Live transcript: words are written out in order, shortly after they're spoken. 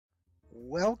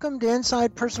Welcome to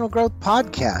Inside Personal Growth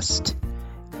Podcast.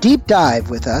 Deep dive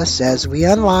with us as we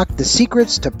unlock the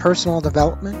secrets to personal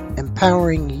development,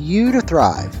 empowering you to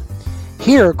thrive.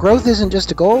 Here, growth isn't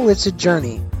just a goal, it's a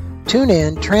journey. Tune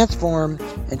in, transform,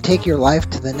 and take your life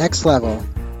to the next level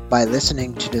by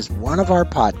listening to just one of our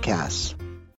podcasts.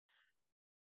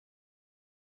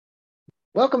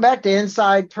 Welcome back to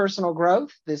Inside Personal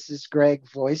Growth. This is Greg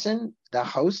Voisin, the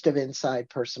host of Inside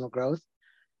Personal Growth.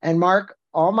 And Mark,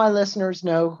 all my listeners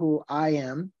know who I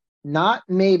am. Not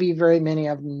maybe very many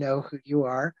of them know who you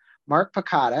are. Mark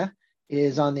Pecota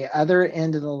is on the other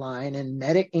end of the line in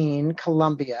Medellin,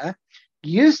 Colombia.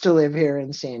 Used to live here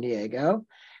in San Diego.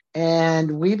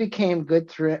 And we became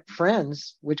good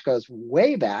friends, which goes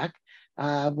way back,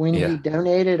 when he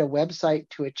donated a website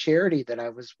to a charity that I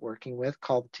was working with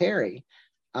called Terry.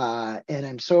 And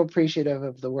I'm so appreciative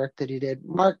of the work that he did.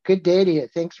 Mark, good day to you.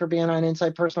 Thanks for being on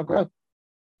Inside Personal Growth.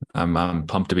 I'm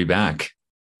pumped to be back.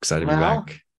 Excited to be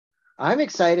back. I'm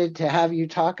excited to have you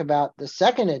talk about the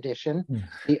second edition,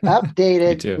 the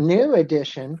updated new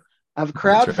edition of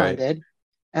Crowdfunded. Right.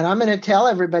 And I'm going to tell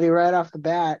everybody right off the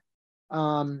bat,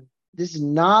 this is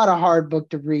not a hard book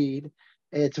to read.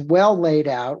 It's well laid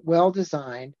out, well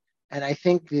designed. And I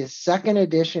think the second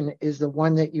edition is the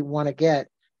one that you want to get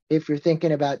if you're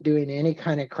thinking about doing any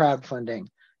kind of crowdfunding.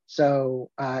 So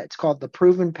it's called The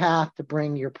Proven Path to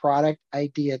Bring Your Product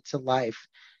Idea to Life.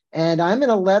 And I'm going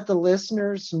to let the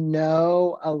listeners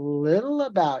know a little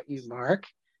about you, Mark.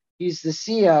 He's the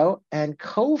CEO and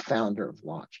co-founder of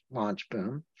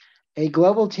LaunchBoom, a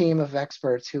global team of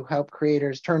experts who help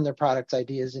creators turn their products'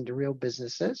 ideas into real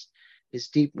businesses. His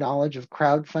deep knowledge of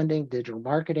crowdfunding, digital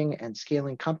marketing, and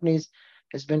scaling companies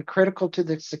has been critical to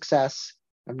the success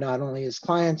of not only his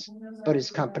clients, but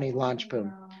his company,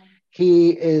 LaunchBoom. He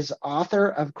is author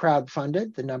of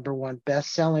Crowdfunded, the #1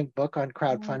 best-selling book on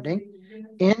crowdfunding.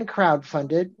 In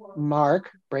Crowdfunded, Mark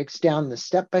breaks down the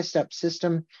step-by-step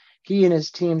system he and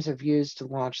his teams have used to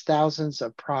launch thousands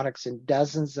of products in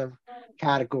dozens of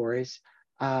categories.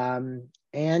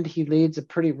 And he leads a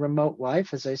pretty remote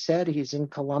life. As I said, he's in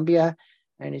Colombia,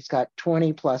 and he's got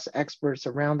 20 plus experts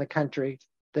around the country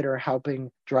that are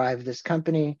helping drive this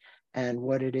company and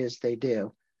what it is they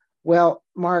do. Well,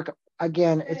 Mark,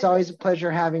 again, it's always a pleasure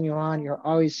having you on. You're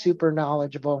always super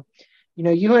knowledgeable. You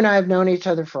know, you and I have known each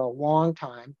other for a long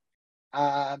time.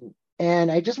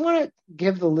 And I just want to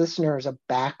give the listeners a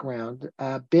background,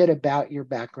 a bit about your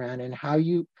background and how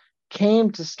you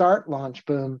came to start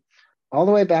LaunchBoom all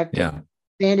the way back to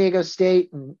San Diego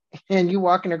State and you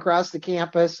walking across the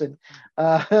campus. And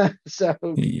so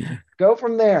go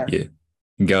from there.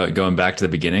 Going back to the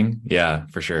beginning. Yeah,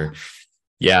 for sure.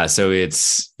 Yeah. So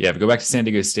if we go back to San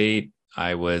Diego State,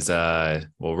 I was, right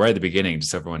at the beginning,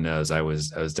 just so everyone knows, I was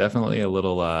definitely a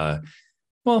little, I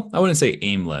wouldn't say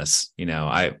aimless. You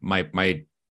know,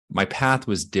 my path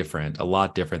was different, a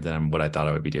lot different than what I thought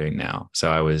I would be doing now.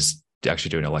 So I was actually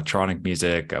doing electronic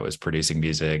music. I was producing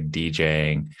music,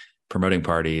 DJing, promoting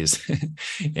parties.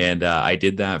 And I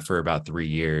did that for about 3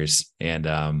 years.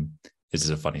 And this is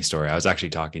a funny story. I was actually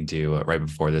talking to, right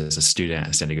before this, a student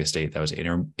at San Diego State that was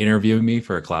interviewing me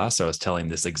for a class. So I was telling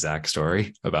this exact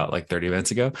story about like 30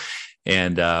 minutes ago.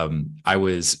 And I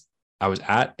was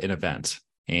at an event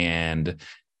and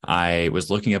I was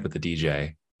looking up at the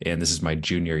DJ, and this is my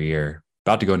junior year,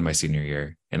 about to go into my senior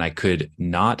year. And I could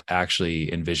not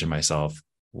actually envision myself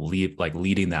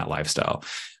leading that lifestyle.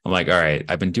 I'm like, all right,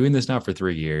 I've been doing this now for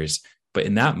 3 years. But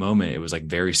in that moment, it was like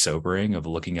very sobering of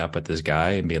looking up at this guy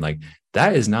and being like,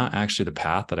 that is not actually the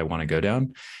path that I want to go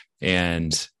down.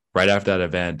 And right after that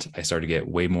event, I started to get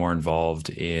way more involved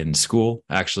in school,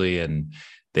 actually. And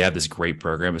they have this great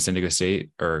program at San Diego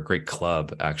State, or a great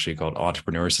club actually, called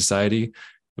Entrepreneur Society,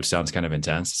 which sounds kind of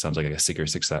intense. It sounds like a secret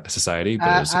society, but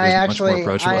it was much more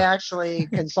approachable. I actually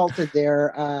consulted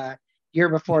there year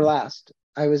before last.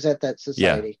 I was at that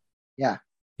society. Yeah.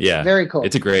 Very cool.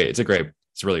 It's great. It's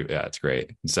great.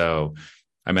 And so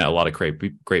I met a lot of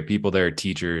great people there,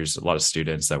 teachers, a lot of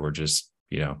students that were just,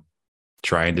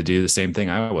 trying to do the same thing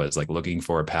I was, like looking into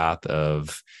the path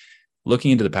of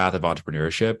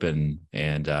entrepreneurship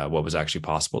and what was actually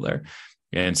possible there.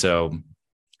 And so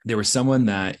there was someone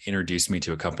that introduced me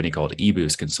to a company called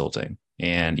eBoost Consulting,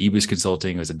 and eBoost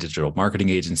Consulting was a digital marketing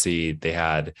agency. They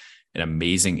had an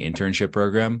amazing internship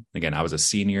program. Again, I was a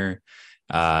senior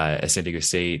at San Diego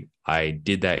State. I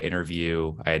did that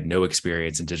interview. I had no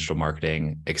experience in digital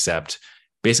marketing, except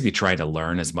basically trying to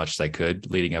learn as much as I could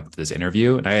leading up to this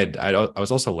interview. And I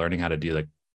was also learning how to do like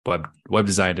web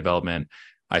design development.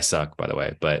 I suck, by the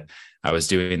way, but I was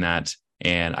doing that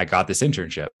and I got this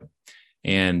internship.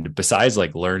 And besides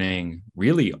like learning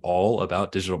really all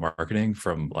about digital marketing,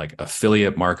 from like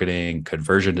affiliate marketing,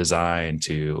 conversion design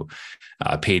to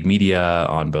paid media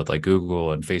on both like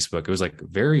Google and Facebook, it was like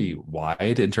very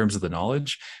wide in terms of the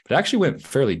knowledge, but it actually went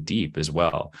fairly deep as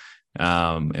well.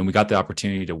 And we got the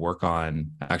opportunity to work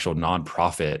on actual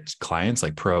nonprofit clients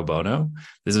like pro bono.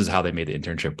 This is how they made the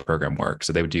internship program work.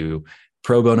 So they would do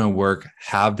pro bono work,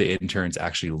 have the interns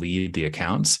actually lead the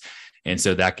accounts. And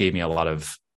so that gave me a lot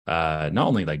of not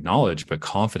only like knowledge, but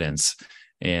confidence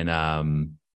in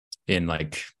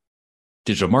like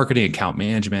digital marketing, account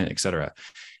management, et cetera.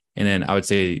 And then I would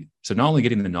say, so not only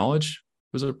getting the knowledge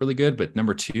was really good, but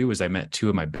number two was I met two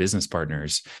of my business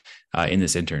partners in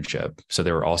this internship. So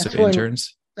they were also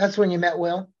interns. That's when you met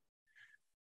Will?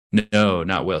 No,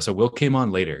 not Will. So Will came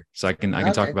on later. So I can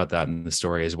talk about that in the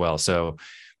story as well. So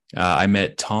I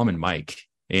met Tom and Mike,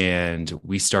 and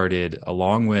we started we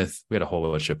had a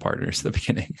whole bunch of partners at the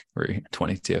beginning. We're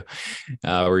 22.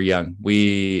 We're young.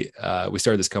 We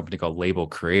started this company called Label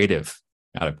Creative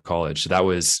out of college. So that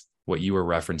was what you were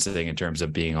referencing in terms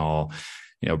of being all,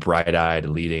 bright-eyed,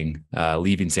 leaving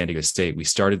San Diego State. We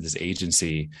started this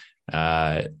agency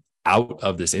out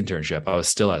of this internship. I was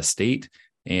still at State,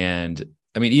 and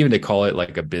I mean, even to call it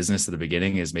like a business at the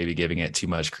beginning is maybe giving it too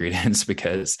much credence,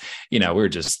 because, we're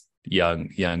just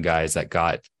young guys that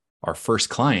got our first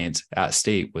client at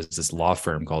State was this law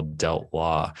firm called Delt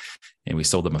Law. And we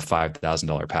sold them a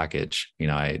 $5,000 package.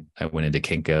 I went into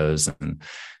Kinko's and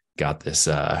got this,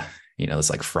 this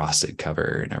like frosted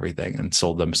cover and everything, and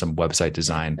sold them some website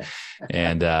design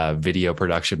and video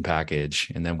production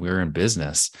package. And then we were in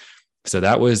business. So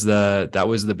that was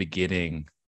the beginning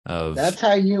of that's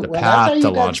how you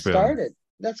got started.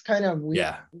 That's kind of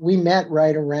we met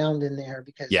right around in there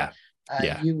because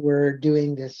you were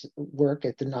doing this work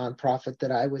at the nonprofit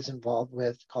that I was involved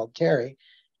with called Terry,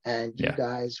 and you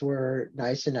guys were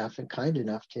nice enough and kind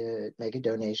enough to make a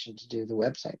donation to do the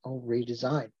website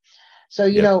redesign. So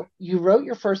you wrote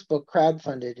your first book,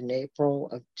 Crowdfunded, in April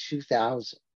of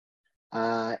 2000.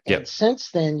 And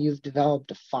since then, you've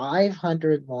developed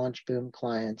 500 Launch Boom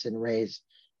clients and raised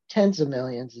tens of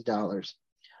millions of dollars.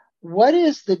 What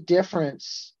is the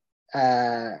difference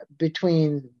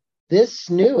between this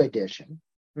new edition,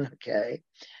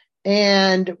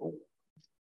 and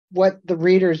what the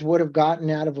readers would have gotten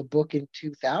out of a book in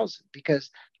 2000? Because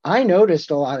I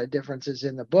noticed a lot of differences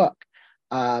in the book.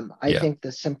 I think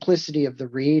the simplicity of the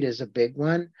read is a big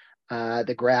one.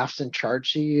 The graphs and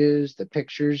charts you use, the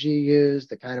pictures you use,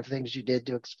 the kind of things you did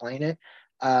to explain it.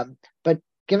 But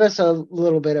give us a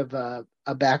little bit of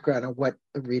a background of what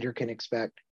the reader can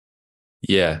expect.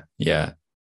 Yeah.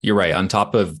 You're right. On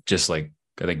top of just like,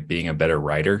 I think being a better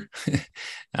writer,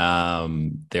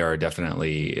 there are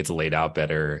definitely, it's laid out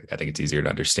better. I think it's easier to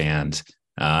understand.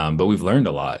 But we've learned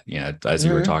a lot. As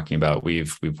you were talking about,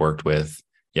 we've worked with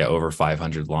over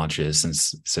 500 launches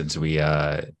since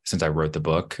I wrote the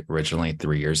book originally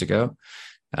 3 years ago,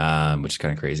 which is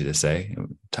kind of crazy to say.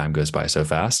 Time goes by so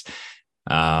fast.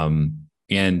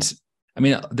 And I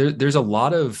mean, there's a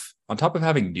lot of, on top of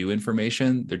having new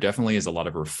information, there definitely is a lot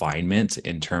of refinement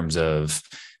in terms of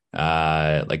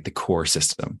like the core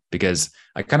system, because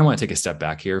I kind of want to take a step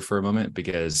back here for a moment,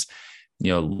 because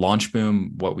Launch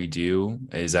Boom, what we do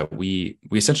is that we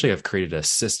essentially have created a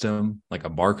system, like a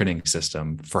marketing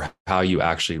system for how you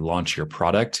actually launch your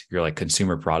product, your like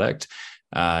consumer product,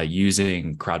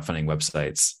 using crowdfunding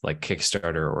websites like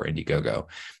Kickstarter or Indiegogo.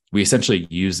 We essentially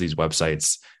use these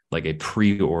websites like a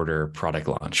pre-order product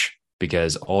launch,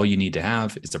 because all you need to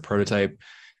have is a prototype.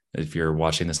 If you're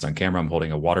watching this on camera, I'm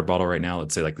holding a water bottle right now.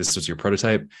 Let's say like this was your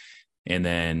prototype. And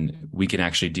then we can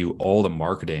actually do all the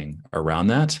marketing around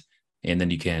that. And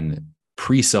then you can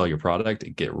pre-sell your product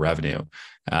and get revenue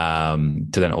to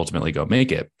then ultimately go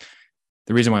make it.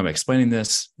 The reason why I'm explaining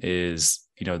this is,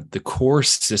 the core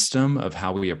system of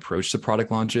how we approach the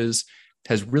product launches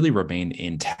has really remained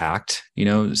intact,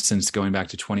 since going back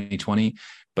to 2020.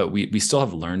 But we still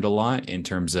have learned a lot in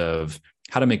terms of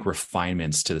how to make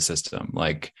refinements to the system,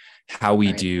 like how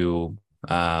we do,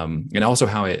 and also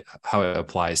how it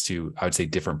applies to, I would say,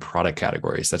 different product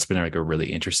categories. That's been like a really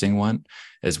interesting one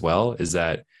as well, is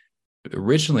that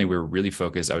originally we were really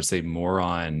focused, I would say, more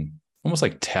on almost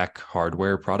like tech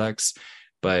hardware products.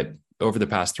 But over the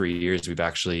past 3 years, we've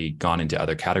actually gone into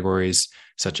other categories,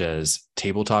 such as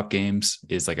tabletop games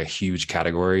is like a huge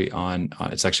category on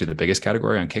it's actually the biggest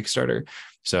category on Kickstarter.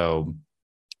 So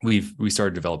we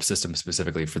started to develop systems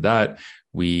specifically for that.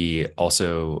 We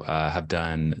also have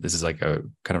done, this is like a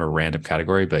kind of a random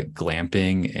category, but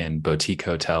glamping and boutique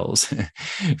hotels,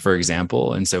 for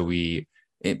example. And so we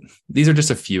these are just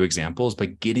a few examples,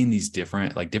 but getting these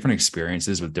different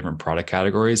experiences with different product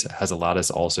categories has allowed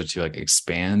us also to like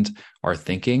expand our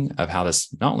thinking of how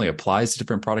this not only applies to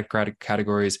different product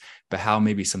categories, but how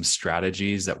maybe some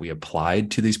strategies that we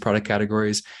applied to these product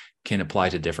categories can apply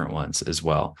to different ones as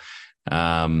well.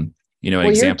 An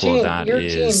example of that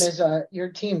is your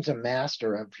team's a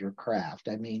master of your craft.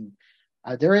 I mean,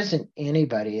 there isn't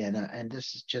anybody, and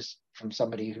this is just from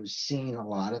somebody who's seen a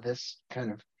lot of this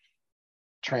kind of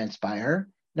transpire.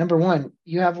 Number one,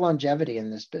 you have longevity in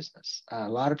this business. A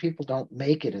lot of people don't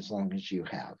make it as long as you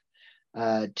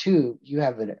have. Two, you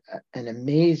have an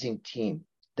amazing team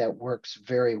that works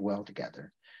very well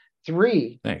together.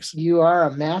 Three, thanks. You are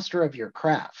a master of your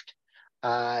craft.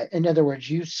 In other words,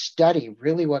 you study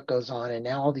really what goes on in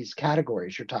all these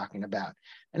categories you're talking about.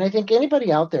 And I think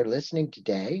anybody out there listening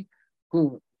today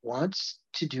who wants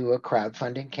to do a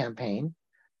crowdfunding campaign,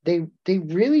 they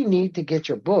really need to get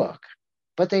your book,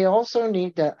 but they also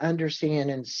need to understand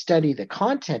and study the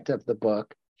content of the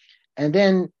book. And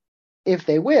then if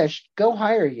they wish, go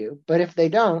hire you. But if they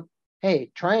don't,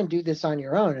 hey, try and do this on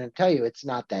your own, and I'll tell you, it's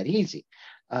not that easy.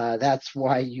 That's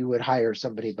why you would hire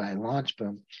somebody by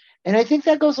LaunchBoom. And I think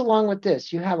that goes along with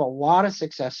this. You have a lot of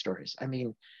success stories. I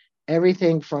mean,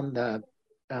 everything from the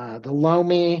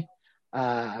Lomi,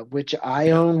 which I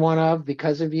own one of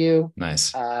because of you.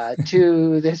 Nice.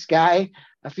 To this guy.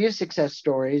 A few success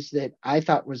stories that I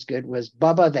thought was good was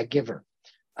Bubba the Giver.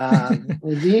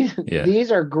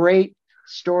 These are great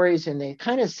stories, and they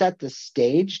kind of set the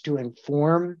stage to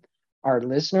inform our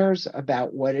listeners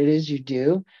about what it is you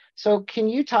do. So can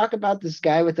you talk about this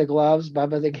guy with the gloves,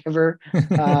 Bubba the Giver,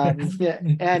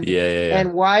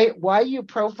 and why you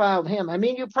profiled him? I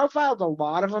mean, you profiled a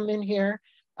lot of them in here.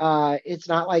 It's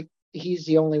not like he's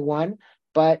the only one,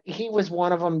 but he was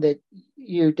one of them that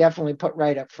you definitely put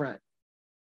right up front.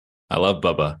 I love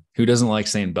Bubba. Who doesn't like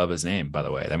saying Bubba's name, by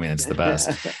the way? I mean, it's the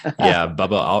best. Yeah,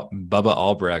 Bubba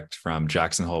Albrecht from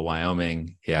Jackson Hole,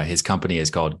 Wyoming. Yeah, his company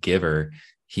is called Giver.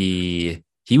 He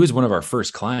was one of our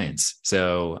first clients.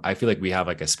 So I feel like we have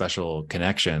like a special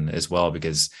connection as well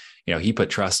because, he put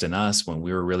trust in us when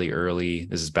we were really early.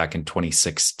 This is back in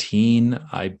 2016,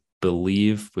 I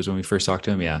believe was when we first talked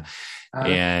to him. Yeah.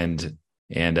 And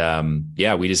we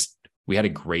had a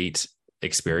great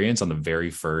experience on the very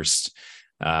first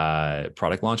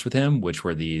product launch with him, which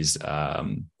were these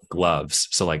gloves.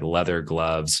 So like leather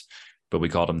gloves, but we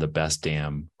called them the best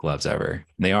damn gloves ever.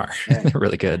 And they are. Right. They're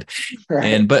really good.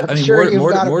 Right. But I mean, sure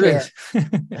more to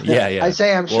yeah. I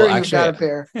say I'm sure you've got a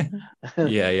pair.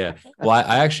 Yeah. Well,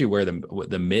 I actually wear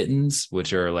the mittens,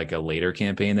 which are like a later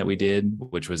campaign that we did,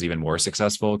 which was even more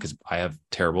successful because I have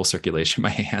terrible circulation in my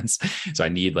hands. So I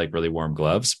need like really warm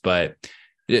gloves. But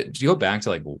to go back to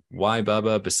like why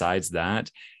Bubba, besides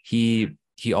that, he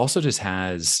also just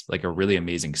has like a really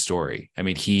amazing story. I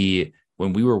mean,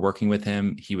 when we were working with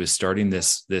him, he was starting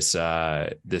this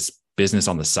business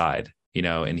on the side,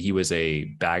 and he was a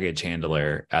baggage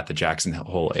handler at the Jackson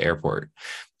Hole Airport.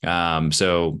 And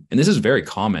this is very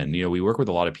common. We work with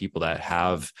a lot of people that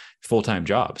have full-time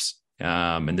jobs.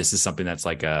 And this is something that's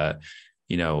like a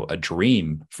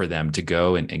dream for them to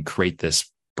go and create this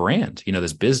brand,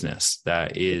 this business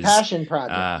that is passion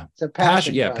project. It's a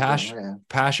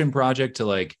passion project to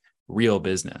like real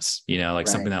business, like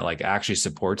something that like actually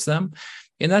supports them.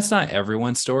 And that's not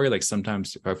everyone's story. Like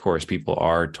sometimes, of course, people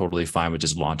are totally fine with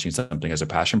just launching something as a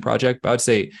passion project. But I would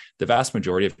say the vast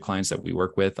majority of clients that we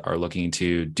work with are looking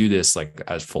to do this like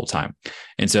as full time.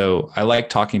 And so I like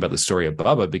talking about the story of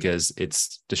Bubba because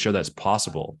it's to show that it's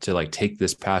possible to like take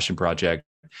this passion project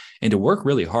and to work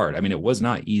really hard. I mean, it was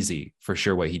not easy for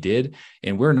sure what he did.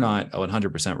 And we're not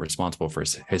 100% responsible for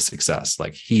his success.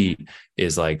 Like he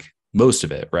is like most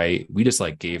of it, right? We just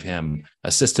like gave him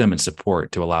a system and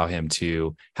support to allow him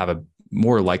to have a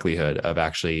more likelihood of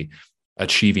actually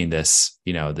achieving this,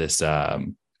 this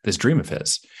dream of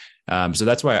his. So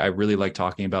that's why I really like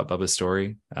talking about Bubba's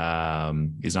story.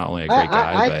 He's not only a great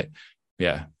guy, but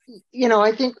yeah.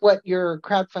 I think what your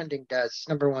crowdfunding does,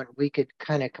 number one, we could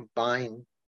kind of combine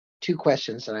two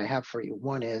questions that I have for you.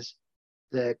 One is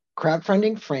the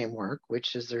crowdfunding framework,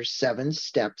 which is there's 7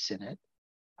 steps in it.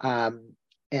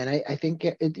 And I think,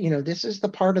 this is the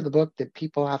part of the book that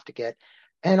people have to get.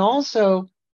 And also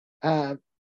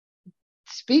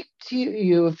speak to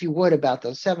you, if you would, about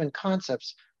those 7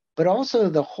 concepts, but also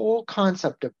the whole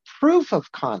concept of proof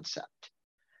of concept,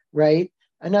 right?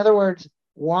 In other words,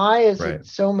 why is it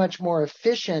so much more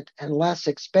efficient and less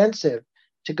expensive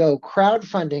to go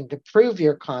crowdfunding to prove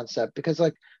your concept? Because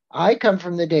like I come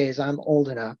from the days, I'm old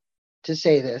enough to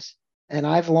say this, and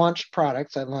I've launched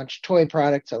products. I launched toy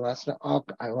products. I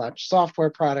launched software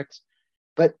products.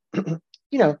 But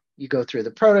you go through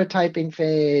the prototyping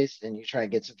phase, then you try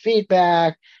and get some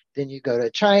feedback, then you go to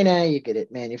China, you get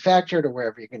it manufactured or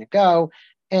wherever you're going to go,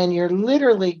 and you're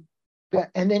literally,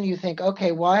 and then you think,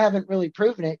 okay, well, I haven't really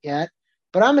proven it yet,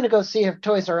 but I'm going to go see if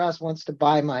Toys R Us wants to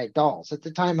buy my dolls. At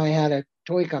the time I had a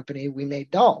toy company, we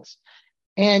made dolls.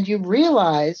 And you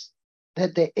realize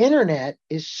that the internet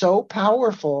is so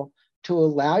powerful to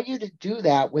allow you to do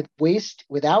that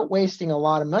without wasting a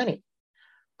lot of money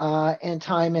and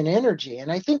time and energy.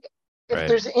 And I think if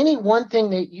there's any one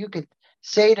thing that you could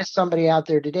say to somebody out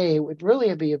there today, it would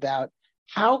really be about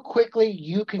how quickly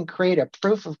you can create a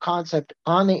proof of concept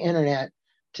on the internet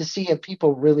to see if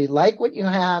people really like what you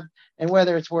have and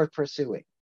whether it's worth pursuing.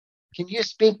 Can you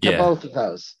speak to both of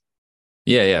those?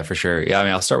 Yeah, for sure. Yeah, I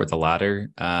mean, I'll start with the latter,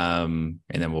 and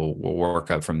then we'll work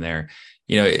up from there.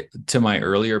 To my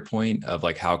earlier point of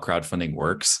like how crowdfunding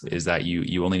works is that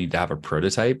you only need to have a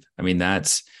prototype. I mean,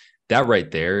 that right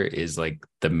there is like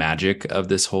the magic of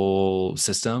this whole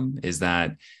system. Is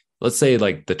that, let's say,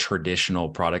 like the traditional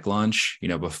product launch,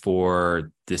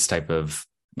 before this type of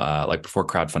before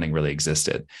crowdfunding really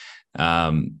existed,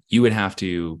 you would have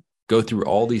to go through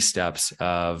all these steps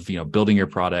of, building your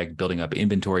product, building up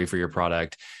inventory for your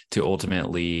product to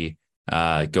ultimately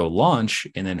go launch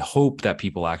and then hope that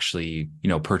people actually,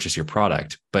 purchase your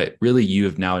product. But really, you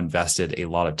have now invested a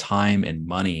lot of time and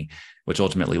money, which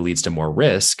ultimately leads to more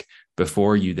risk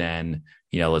before you then,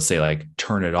 let's say like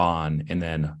turn it on and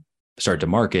then start to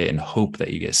market and hope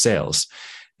that you get sales.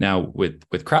 Now with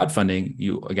crowdfunding,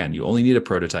 you only need a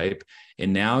prototype.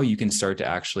 And now you can start to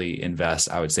actually invest,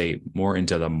 I would say, more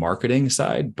into the marketing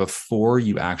side before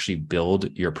you actually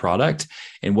build your product.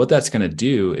 And what that's going to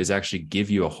do is actually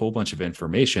give you a whole bunch of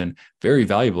information, very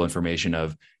valuable information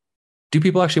of, do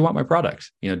people actually want my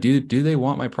product? Do they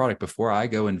want my product before I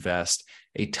go invest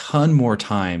a ton more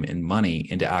time and money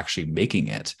into actually making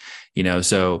it?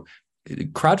 So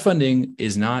crowdfunding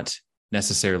is not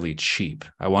necessarily cheap.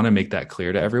 I want to make that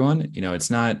clear to everyone.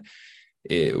 It's not.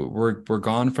 We're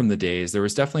gone from the days. There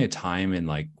was definitely a time in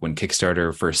like when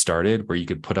Kickstarter first started where you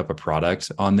could put up a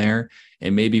product on there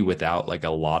and maybe without like a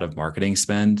lot of marketing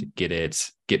spend,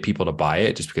 get people to buy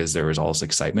it just because there was all this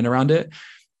excitement around it.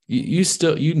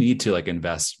 You need to like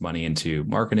invest money into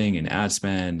marketing and ad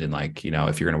spend. And like,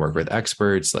 if you're going to work with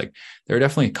experts, like there are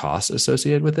definitely costs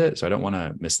associated with it. So I don't want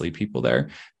to mislead people there,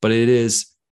 but it is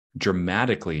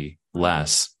dramatically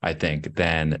less, I think,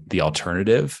 than the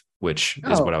alternative, which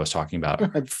is what I was talking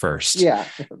about first. Yeah,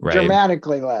 right?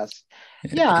 Dramatically less.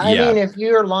 Yeah, I mean, if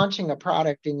you're launching a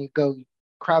product and you go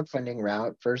crowdfunding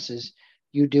route versus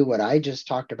you do what I just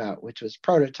talked about, which was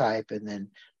prototype, and then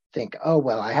think, oh,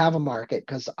 well, I have a market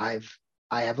because I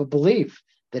have a belief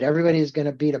that everybody is going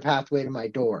to beat a pathway to my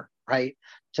door, right?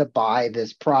 To buy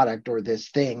this product or this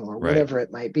thing or whatever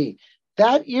it might be.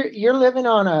 That you're living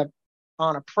on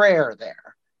a prayer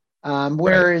there.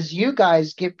 Whereas you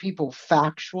guys give people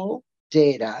factual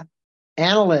data,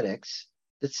 analytics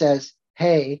that says,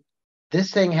 hey,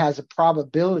 this thing has a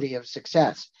probability of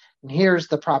success. And here's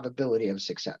the probability of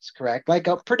success, correct? Like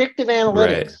a predictive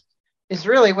analytics is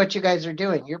really what you guys are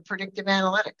doing. You're predictive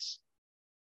analytics.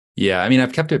 Yeah, I mean,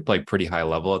 I've kept it like pretty high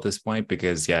level at this point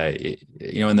because, in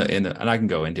the and I can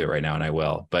go into it right now and I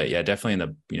will, but yeah, definitely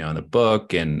in the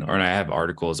book and I have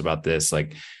articles about this.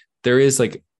 Like, there is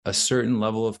like a certain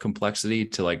level of complexity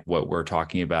to like what we're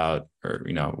talking about, or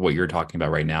what you're talking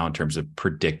about right now in terms of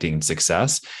predicting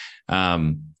success.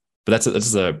 But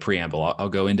that's a preamble. I'll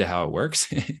go into how it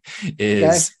works.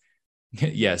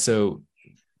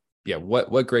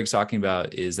 What Greg's talking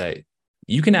about is that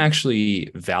you can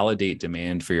actually validate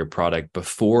demand for your product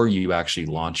before you actually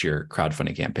launch your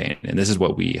crowdfunding campaign. And this is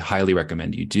what we highly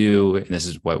recommend you do. And this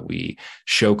is what we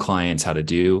show clients how to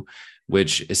do,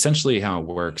 which essentially how it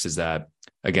works is that,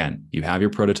 again, you have your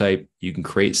prototype, you can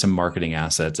create some marketing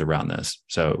assets around this.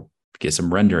 So get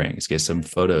some renderings, get some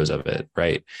photos of it,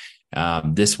 right?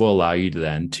 This will allow you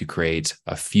to create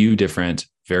a few different,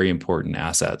 very important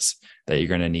assets that you're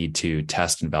going to need to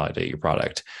test and validate your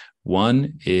product.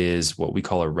 One is what we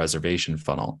call a reservation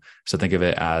funnel. So think of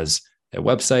it as a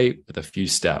website with a few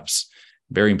steps,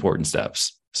 very important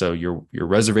steps. So your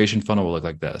reservation funnel will look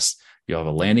like this. You'll have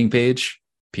a landing page.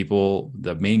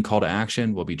 The main call to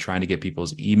action will be trying to get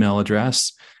people's email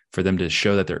address for them to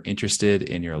show that they're interested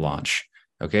in your launch.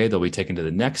 Okay. They'll be taken to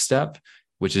the next step,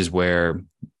 which is where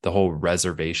the whole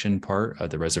reservation part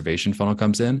of the reservation funnel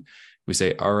comes in. We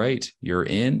say, all right, you're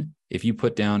in. If you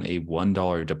put down a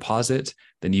 $1 deposit,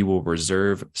 then you will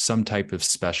reserve some type of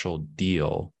special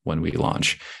deal when we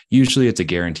launch. Usually it's a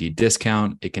guaranteed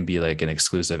discount. It can be like an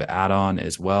exclusive add-on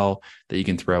as well that you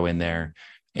can throw in there.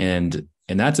 And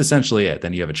And that's essentially it.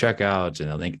 Then you have a checkout and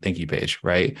a thank you page,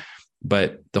 right?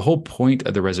 But the whole point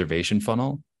of the reservation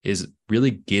funnel is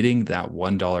really getting that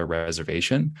 $1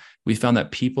 reservation. We found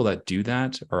that people that do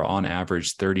that are on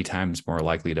average 30 times more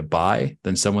likely to buy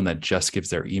than someone that just gives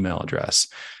their email address.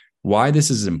 Why this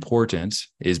is important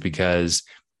is because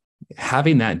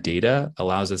having that data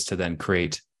allows us to then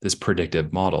create this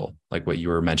predictive model, like what you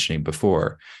were mentioning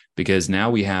before, because now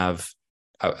we have,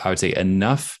 I would say,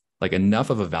 enough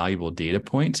of a valuable data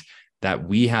point that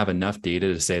we have enough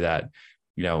data to say that,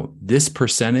 this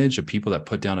percentage of people that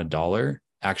put down $1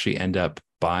 actually end up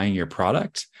buying your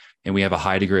product. And we have a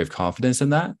high degree of confidence in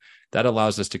that. That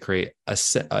allows us to create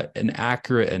an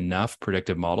accurate enough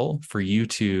predictive model for you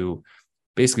to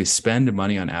basically spend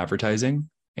money on advertising.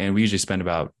 And we usually spend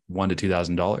about $1,000 to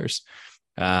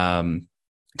 $2,000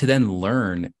 to then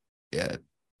learn,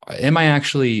 am I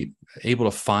actually able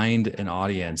to find an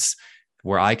audience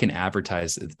where I can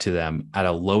advertise to them at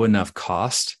a low enough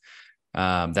cost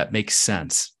that makes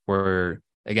sense, where,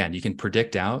 again, you can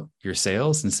predict out your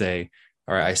sales and say,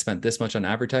 all right, I spent this much on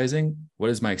advertising. What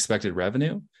is my expected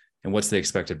revenue? And what's the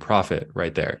expected profit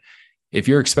right there? If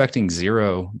you're expecting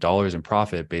 $0 in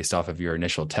profit based off of your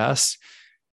initial tests,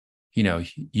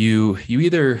 you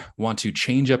either want to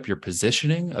change up your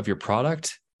positioning of your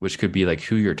product, which could be like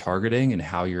who you're targeting and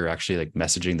how you're actually like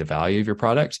messaging the value of your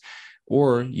product,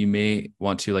 or you may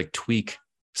want to like tweak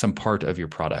some part of your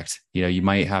product. You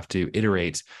might have to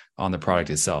iterate on the product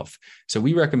itself. So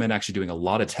we recommend actually doing a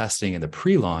lot of testing in the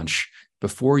pre-launch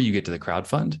before you get to the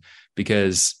crowdfund,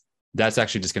 because that's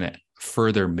actually just going to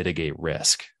further mitigate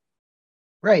risk.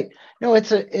 Right. No,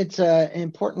 it's a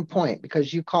important point,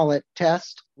 because you call it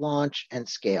test, launch, and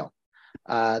scale.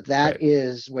 That right.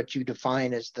 is what you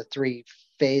define as the 3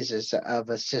 phases of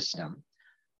a system.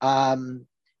 And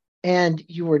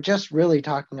you were just really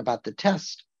talking about the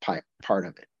test part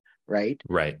of it, right?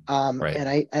 Right.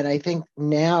 Right. And I think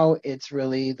now it's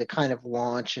really the kind of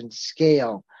launch and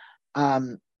scale.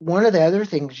 One of the other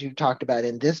things you talked about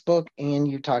in this book, and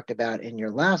you talked about in your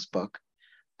last book,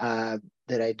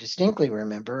 that I distinctly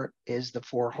remember, is the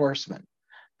 4 horsemen.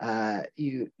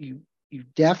 You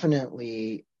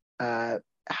definitely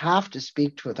have to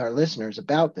speak with our listeners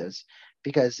about this,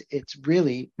 because it's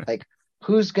really like,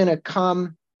 who's going to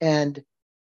come and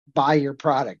buy your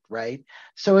product, right?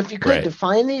 So if you could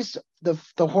define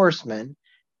the horsemen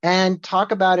and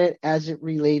talk about it as it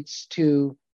relates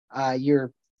to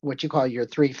what you call your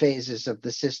 3 phases of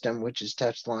the system, which is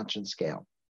test, launch, and scale.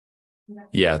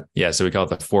 Yeah. So we call it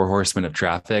the 4 horsemen of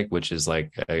traffic, which is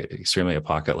like an extremely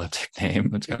apocalyptic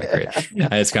name. It's kind of great.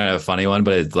 It's kind of a funny one,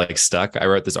 but it's like stuck. I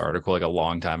wrote this article like a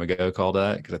long time ago called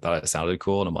that because I thought it sounded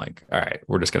cool. And I'm like, all right,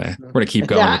 we're gonna keep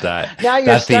going with that. Now you're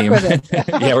that stuck theme. with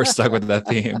it. Yeah, we're stuck with that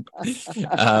theme.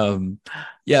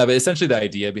 But essentially the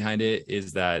idea behind it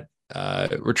is that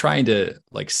we're trying to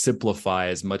like simplify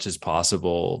as much as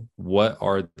possible what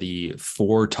are the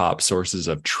 4 top sources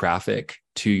of traffic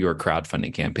to your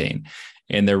crowdfunding campaign.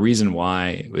 And the reason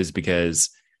why was because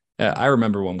I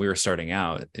remember when we were starting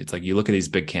out, it's like you look at these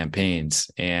big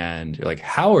campaigns and you're like,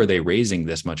 how are they raising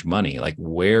this much money? Like,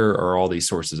 where are all these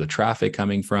sources of traffic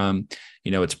coming from?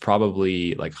 It's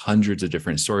probably like hundreds of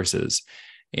different sources.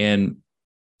 And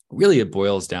really it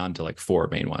boils down to like 4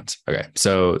 main ones. Okay.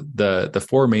 So the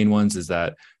 4 main ones is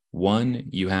that, 1,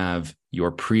 you have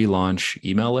your pre-launch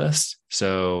email list.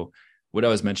 So what I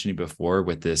was mentioning before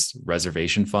with this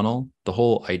reservation funnel, the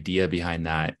whole idea behind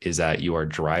that is that you are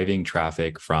driving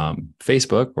traffic from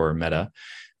Facebook, or Meta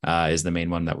is the main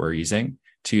one that we're using,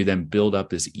 to then build up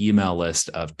this email list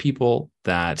of people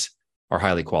that are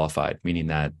highly qualified, meaning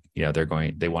that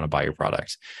they want to buy your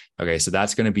product. Okay, so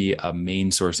that's going to be a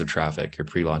main source of traffic, your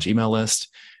pre-launch email list.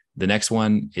 The next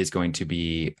one is going to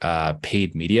be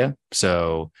paid media.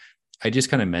 So I just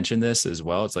kind of mentioned this as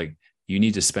well. It's like you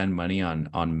need to spend money on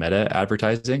Meta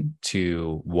advertising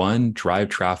to, 1, drive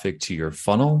traffic to your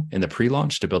funnel in the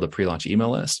pre-launch to build a pre-launch email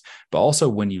list. But also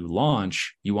when you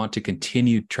launch, you want to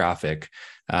continue traffic,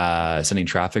 sending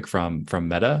traffic from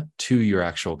Meta to your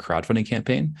actual crowdfunding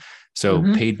campaign. So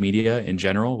paid media in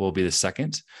general will be the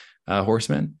second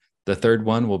horseman. The third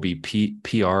one will be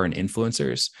PR and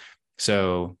influencers.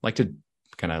 So I like to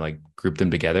kind of like group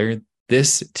them together.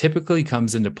 This typically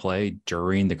comes into play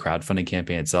during the crowdfunding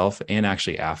campaign itself, and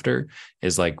actually after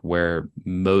is like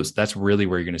that's really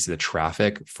where you're going to see the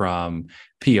traffic from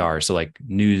PR. So like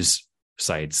news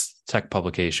sites, tech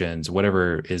publications,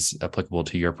 whatever is applicable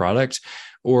to your product,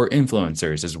 or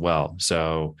influencers as well.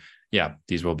 So yeah,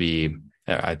 these will be,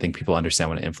 I think people understand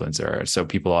what an influencer are. So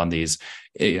people on these,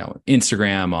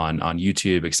 Instagram, on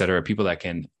YouTube, et cetera, people that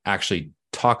can actually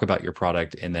talk about your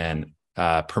product and then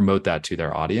promote that to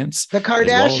their audience The as well. So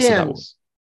that Kardashians.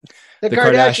 the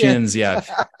Kardashians, yeah.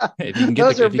 If you can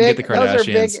get the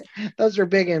Kardashians, those are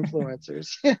big influencers.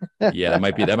 yeah, that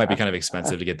might be kind of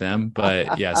expensive to get them,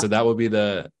 but yeah. So that would be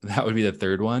the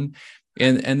third one.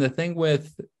 And the thing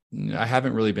with, I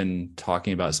haven't really been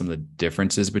talking about some of the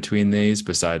differences between these,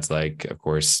 besides, like, of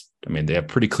course, I mean, they have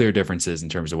pretty clear differences in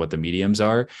terms of what the mediums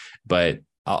are, but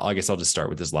I guess I'll just start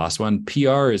with this last one.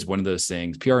 PR is one of those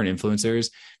things. PR and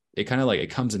influencers, it kind of like, it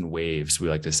comes in waves, we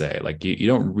like to say. Like, you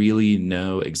don't really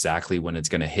know exactly when it's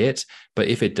going to hit, but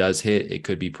if it does hit, it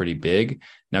could be pretty big.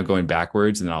 Now, going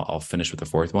backwards, and I'll finish with the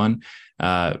fourth one.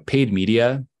 Paid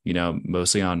media,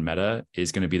 mostly on Meta,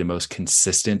 is going to be the most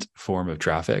consistent form of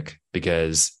traffic,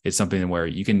 because it's something where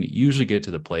you can usually get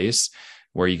to the place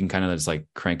where you can kind of just like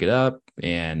crank it up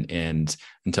and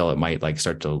until it might like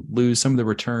start to lose some of the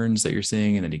returns that you're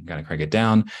seeing, and then you can kind of crank it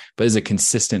down, but it's a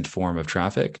consistent form of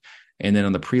traffic. And then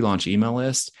on the pre-launch email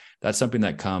list, that's something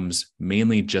that comes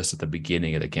mainly just at the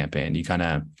beginning of the campaign.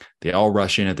 They all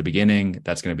rush in at the beginning.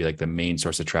 That's going to be like the main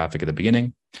source of traffic at the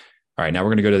beginning. All right, now we're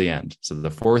going to go to the end. So the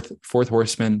fourth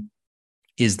horseman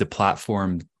is the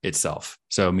platform itself.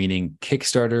 So meaning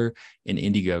Kickstarter and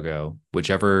Indiegogo,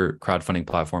 whichever crowdfunding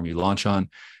platform you launch on,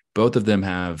 both of them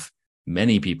have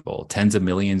many people, tens of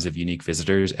millions of unique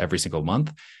visitors every single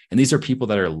month. And these are people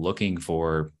that are looking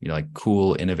for, like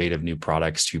cool, innovative new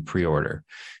products to pre-order.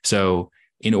 So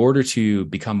in order to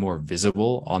become more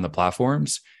visible on the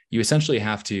platforms, you essentially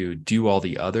have to do all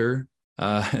the other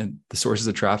the sources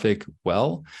of traffic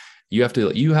well. You have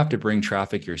to bring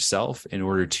traffic yourself in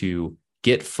order to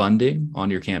get funding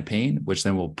on your campaign, which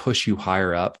then will push you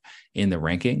higher up in the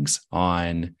rankings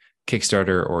on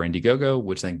Kickstarter or Indiegogo,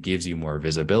 which then gives you more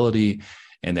visibility,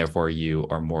 and therefore you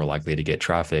are more likely to get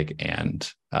traffic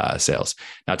and sales.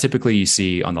 Now, typically you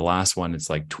see on the last one, it's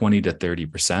like 20 to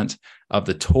 30% of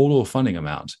the total funding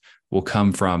amount will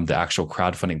come from the actual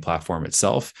crowdfunding platform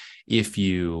itself, if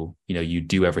you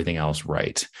do everything else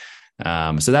right.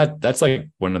 So that's like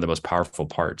one of the most powerful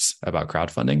parts about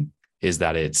crowdfunding, is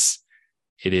that it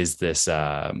is this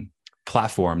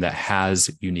platform that has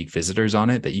unique visitors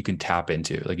on it that you can tap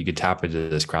into. Like, you could tap into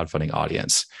this crowdfunding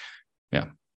audience. Yeah.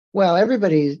 Well,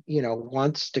 everybody,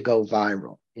 wants to go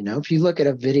viral. If you look at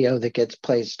a video that gets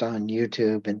placed on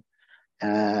YouTube and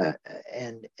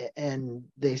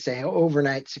they say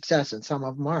overnight success, and some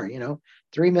of them are,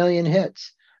 3 million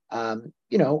hits.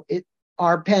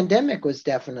 Our pandemic was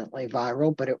definitely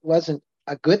viral, but it wasn't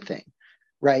a good thing.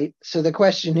 Right. So the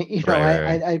question,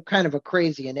 right. I kind of a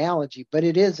crazy analogy, but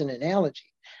it is an analogy.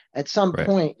 At some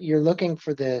point, you're looking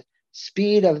for the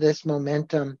speed of this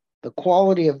momentum, the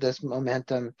quality of this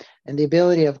momentum, and the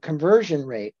ability of conversion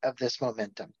rate of this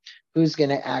momentum. Who's going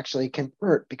to actually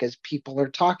convert, because people are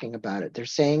talking about it. They're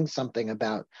saying something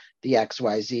about the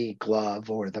XYZ glove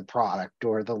or the product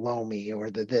or the Lomi or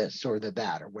the this or the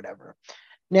that or whatever.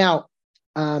 Now,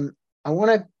 I want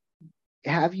to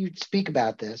have you speak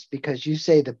about this, because you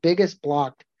say the biggest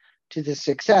block to the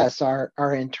success are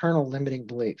our internal limiting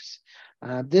beliefs.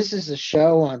 This is a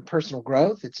show on personal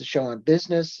growth. It's a show on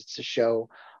business. It's a show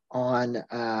on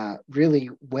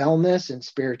really wellness and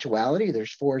spirituality.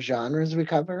 There's 4 genres we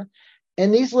cover.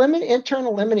 And these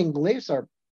internal limiting beliefs are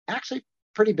actually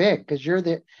pretty big, because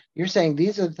you're saying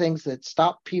these are the things that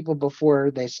stop people before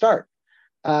they start.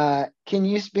 Can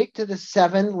you speak to the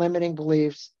 7 limiting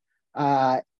beliefs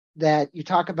that you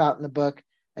talk about in the book,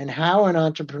 and how an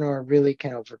entrepreneur really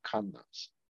can overcome those?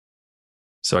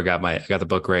 So I got the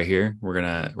book right here. We're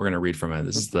gonna read from it.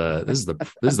 This is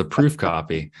the proof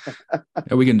copy.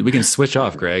 We can switch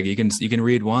off, Greg. You can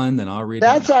read one, then I'll read.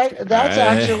 That's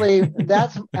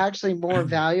actually more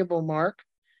valuable, Mark,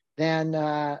 than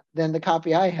the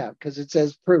copy I have, because it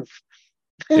says proof.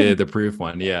 The proof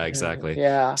one. Yeah, exactly.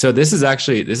 Yeah. So this is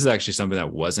actually something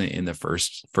that wasn't in the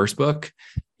first book.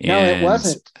 No, it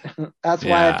wasn't. That's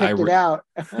why I picked it out.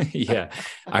 Yeah.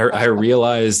 I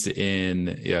realized how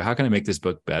can I make this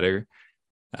book better?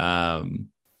 You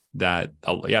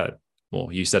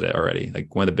said it already.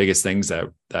 Like, one of the biggest things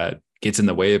that gets in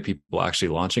the way of people actually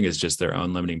launching is just their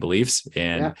own limiting beliefs.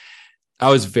 And I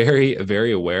was very,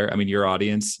 very aware. I mean, your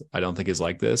audience, I don't think is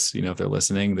like this. If they're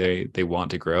listening, they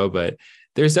want to grow, but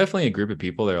there's definitely a group of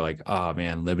people that are like, oh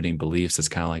man, limiting beliefs. It's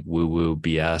kind of like woo-woo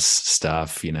BS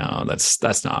stuff.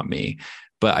 That's not me.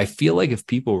 But I feel like if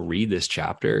people read this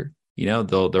chapter,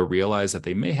 they'll realize that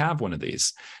they may have one of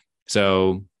these.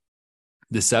 So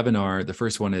the 7 are, the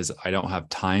first one is, I don't have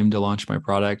time to launch my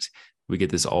product. We get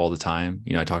this all the time.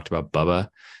 I talked about Bubba,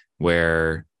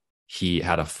 where he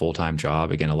had a full-time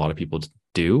job. Again, a lot of people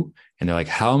do. And they're like,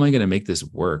 how am I going to make this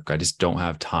work? I just don't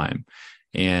have time.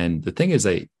 And the thing is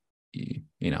that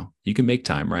you can make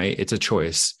time, right? It's a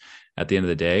choice at the end of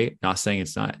the day. Not saying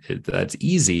that's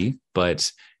easy,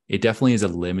 but it definitely is a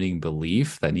limiting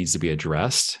belief that needs to be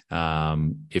addressed.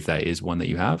 If that is one that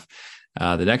you have.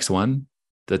 The next one,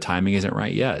 the timing isn't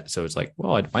right yet. So it's like,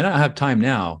 well, I might not have time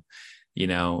now,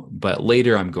 but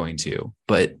later I'm going to.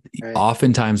 But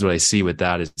oftentimes what I see with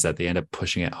that is that they end up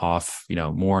pushing it off,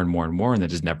 more and more and more, and that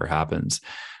just never happens.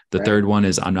 The third one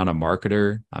is, I'm not a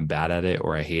marketer. I'm bad at it,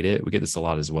 or I hate it. We get this a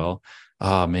lot as well.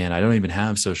 Oh man, I don't even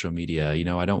have social media.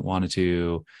 I don't want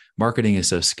to, marketing is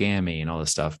so scammy and all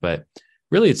this stuff. But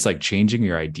really it's like changing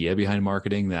your idea behind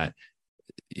marketing that,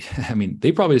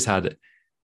 they probably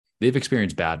they've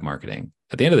experienced bad marketing.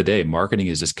 At the end of the day, marketing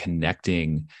is just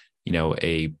connecting,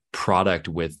 a product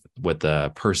with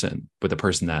the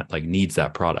person that like needs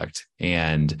that product.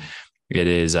 And it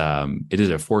is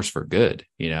a force for good,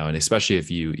 and especially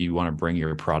if you want to bring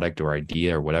your product or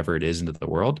idea or whatever it is into the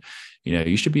world,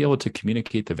 you should be able to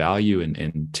communicate the value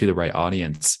and to the right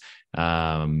audience.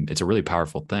 It's a really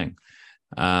powerful thing.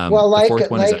 Well, like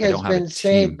has been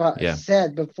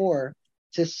said before,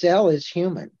 to sell is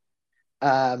human.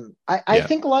 I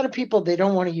think a lot of people, they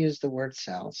don't want to use the word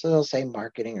sell, so they'll say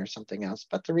marketing or something else.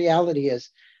 But the reality is,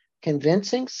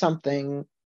 convincing someone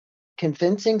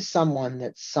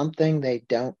that something they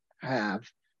don't have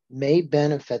may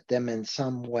benefit them in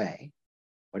some way,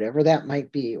 whatever that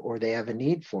might be, or they have a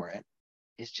need for it,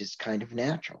 is just kind of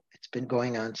natural. It's been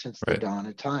going on since the dawn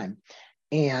of time.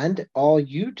 And all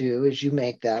you do is you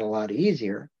make that a lot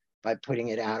easier by putting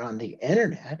it out on the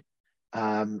internet.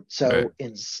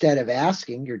 Instead of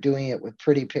asking, you're doing it with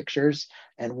pretty pictures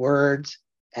and words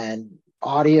and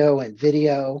audio and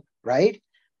video, right?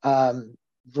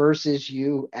 Versus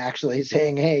you actually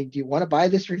saying, hey, do you want to buy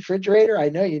this refrigerator? I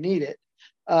know you need it.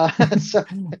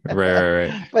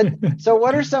 Right. But so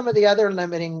what are some of the other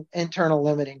internal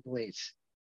limiting beliefs?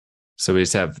 So we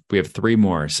have three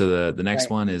more. So the next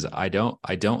one is, I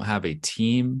don't have a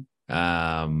team.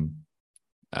 No,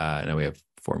 we have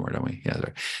four more, don't we? Yeah,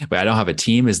 sorry. But I don't have a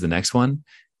team is the next one.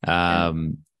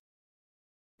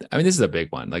 This is a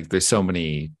big one. Like, there's so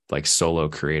many like solo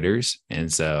creators,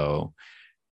 and so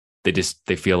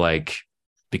they feel like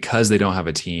because they don't have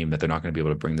a team that they're not going to be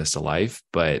able to bring this to life.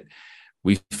 But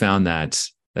we found that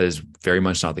is very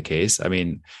much not the case.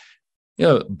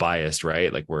 Biased,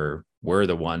 right? Like we're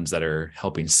the ones that are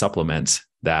helping supplement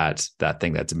that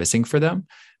thing that's missing for them.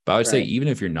 But I would say, even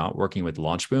if you're not working with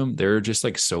LaunchBoom, there are just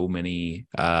like so many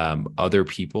other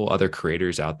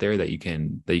creators out there that you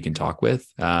can talk with.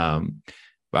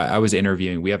 I was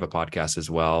interviewing, we have a podcast as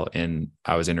well, and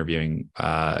I was interviewing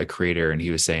a creator, and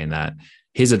he was saying that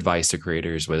his advice to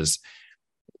creators was,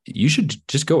 you should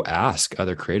just go ask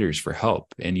other creators for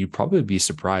help, and you'd probably be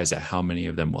surprised at how many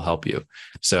of them will help you.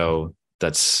 So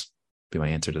that's be my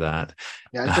answer to that.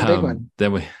 Yeah, that's a big one.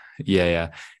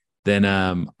 Then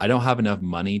I don't have enough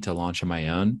money to launch on my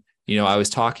own. I was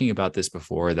talking about this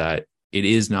before, that it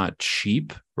is not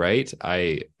cheap, right?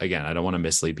 I don't want to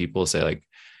mislead people, say like,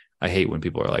 I hate when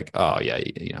people are like, oh yeah,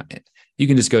 you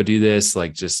can just go do this.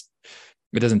 Like, just,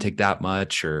 it doesn't take that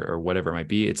much or whatever it might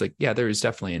be. It's like, yeah, there is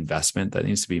definitely investment that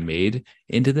needs to be made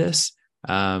into this.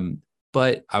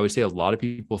 But I would say a lot of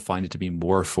people find it to be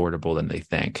more affordable than they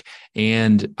think.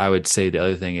 And I would say the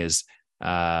other thing is,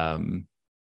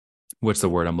 what's the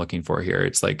word I'm looking for here?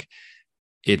 It's like,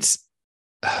 this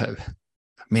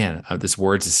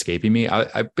word's escaping me.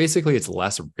 I basically, it's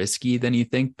less risky than you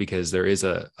think, because there is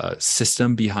a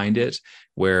system behind it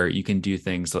where you can do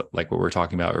things like what we were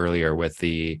talking about earlier with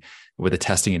the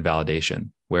testing and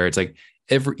validation, where it's like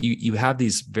you have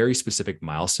these very specific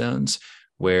milestones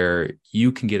where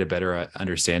you can get a better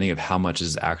understanding of how much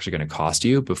is actually going to cost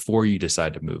you before you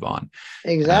decide to move on.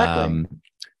 Exactly.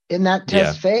 In that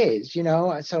test phase,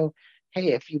 so,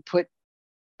 hey, if you put,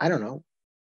 I don't know,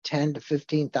 $10,000 to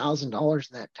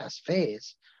 $15,000 in that test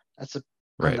phase,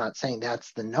 I'm not saying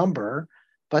that's the number,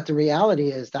 but the reality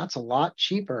is that's a lot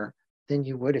cheaper than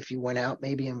you would if you went out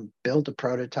maybe and built a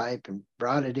prototype and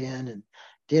brought it in and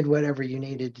did whatever you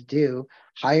needed to do,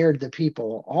 hired the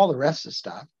people, all the rest of the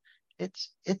stuff.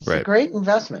 It's a great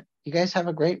investment. You guys have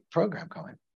a great program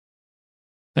going.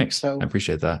 Thanks. So, I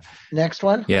appreciate that. Next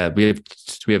one. Yeah, we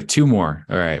have two more.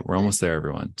 All right, we're almost there,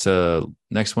 everyone. So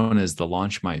next one is, the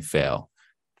launch might fail.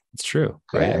 It's true,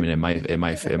 right? It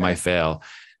might fail.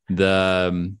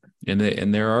 And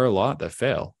there are a lot that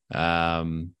fail.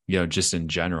 Just in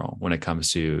general when it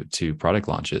comes to product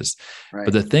launches. Right.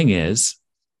 But the thing is,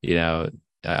 I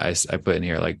put in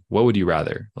here, like, what would you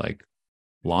rather, like,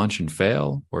 launch and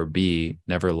fail, or B,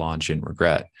 never launch and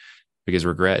regret? because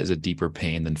regret is a deeper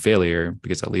pain than failure,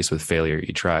 because at least with failure,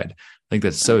 you tried. I think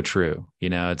that's so true.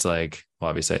 It's like, well,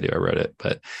 obviously I do, I wrote it,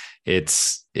 but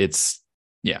it's,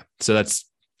 yeah. So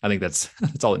I think that's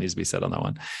all that needs to be said on that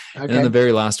one. Okay. And then the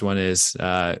very last one is,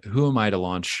 who am I to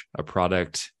launch a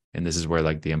product? And this is where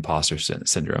like the imposter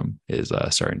syndrome is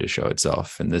starting to show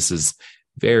itself. And this is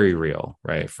very real,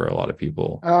 right? For a lot of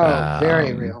people. Oh,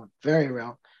 very real, very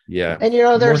real. Yeah. And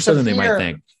there's more so than they might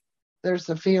think. There's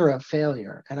the fear of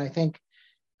failure. And I think,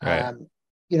 right.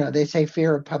 They say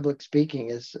fear of public speaking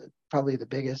is probably the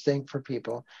biggest thing for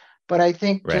people. But I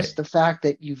think just the fact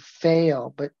that you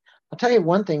fail, but I'll tell you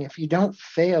one thing, if you don't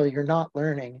fail, you're not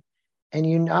learning, and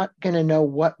you're not going to know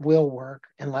what will work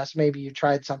unless maybe you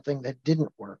tried something that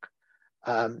didn't work.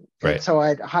 And so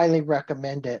I'd highly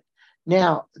recommend it.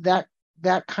 Now, that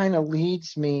kind of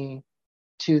leads me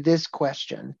to this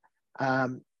question.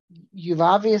 You've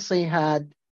obviously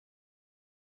had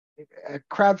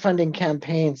crowdfunding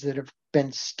campaigns that have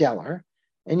been stellar,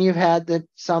 and you've had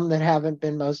some that haven't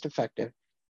been most effective.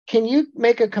 Can you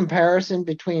make a comparison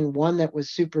between one that was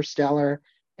super stellar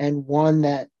and one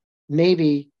that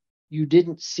maybe you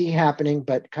didn't see happening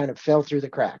but kind of fell through the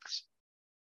cracks?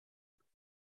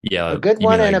 Yeah, a good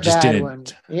one and a bad one.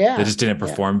 Yeah, they just didn't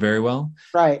perform very well.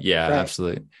 Right. Yeah, right.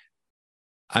 Absolutely.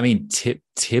 I mean,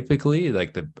 typically,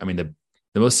 like the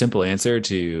most simple answer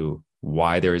to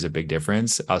why there is a big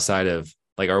difference outside of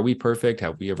like, are we perfect?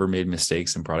 Have we ever made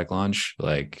mistakes in product launch?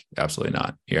 Like, absolutely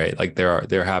not. Right? Like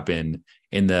there have been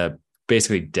in the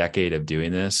basically decade of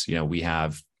doing this. We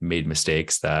have made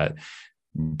mistakes that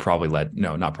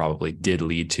did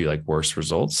lead to like worse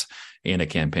results in a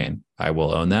campaign. I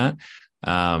will own that.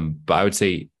 But I would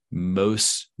say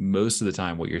most of the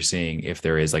time what you're seeing, if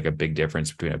there is like a big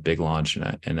difference between a big launch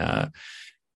and a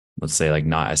let's say like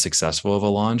not as successful of a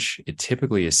launch, it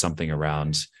typically is something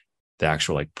around the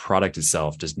actual like product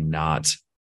itself does not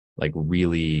like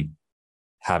really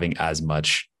having as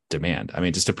much demand. I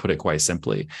mean, just to put it quite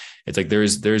simply, it's like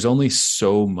there's only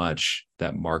so much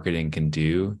that marketing can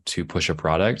do to push a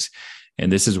product.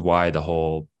 And this is why the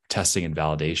whole testing and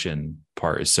validation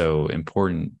part is so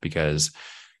important, because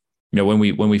when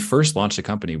we first launched the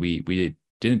company, we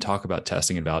didn't talk about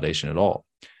testing and validation at all.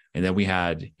 And then we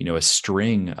had a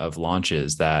string of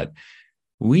launches that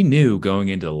we knew going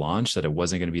into the launch that it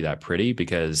wasn't going to be that pretty,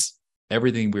 because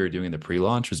everything we were doing in the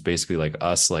pre-launch was basically like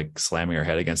us like slamming our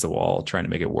head against the wall trying to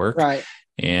make it work. Right.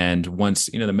 And once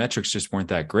the metrics just weren't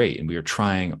that great, and we were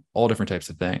trying all different types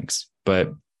of things,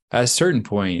 but at a certain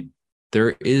point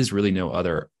there is really no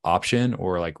other option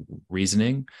or like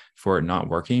reasoning for it not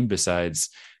working besides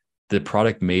the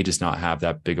product may just not have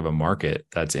that big of a market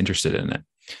that's interested in it.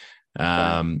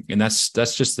 And that's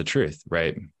just the truth,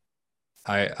 right?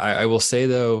 I will say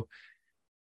though,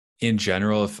 in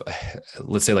general, if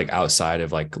let's say like outside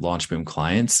of like Launchboom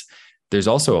clients, there's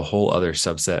also a whole other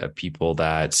subset of people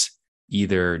that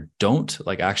either don't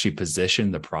like actually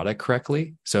position the product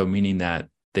correctly. So meaning that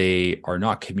they are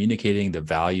not communicating the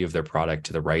value of their product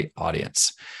to the right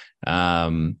audience.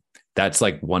 That's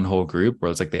like one whole group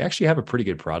where it's like they actually have a pretty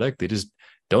good product. They just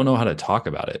don't know how to talk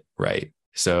about it, right?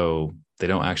 So they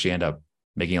don't actually end up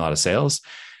making a lot of sales.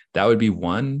 That would be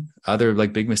one other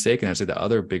like big mistake. And I'd say the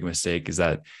other big mistake is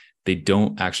that they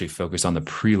don't actually focus on the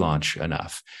pre-launch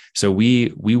enough. So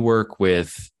we work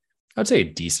with, I'd say a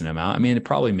decent amount. I mean,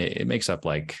 it makes up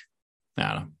like,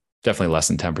 I don't know, definitely less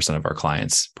than 10% of our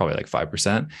clients, probably like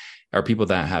 5% are people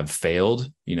that have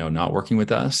failed, not working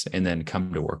with us and then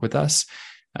come to work with us.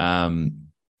 And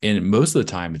most of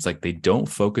the time it's like, they don't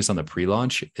focus on the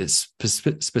pre-launch, is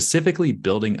specifically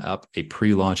building up a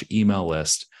pre-launch email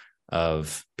list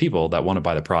of people that want to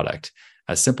buy the product.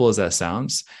 As simple as that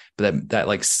sounds, but that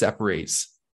like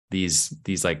separates these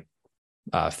like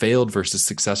failed versus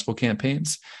successful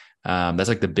campaigns. That's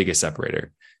like the biggest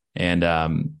separator. And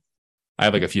I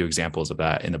have like a few examples of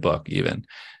that in the book even.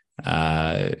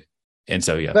 And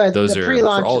so, yeah, but those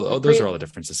are all the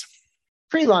differences.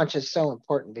 Pre-launch is so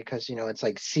important because, it's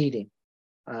like seeding.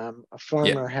 A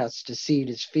farmer has to seed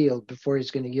his field before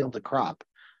he's going to yield a crop.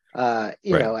 I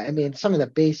mean, some of the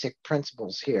basic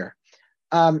principles here.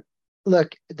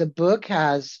 Look, the book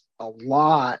has a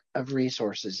lot of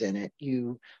resources in it.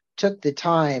 You took the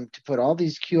time to put all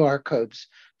these QR codes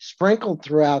sprinkled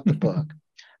throughout the book.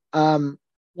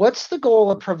 What's the goal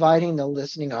of providing the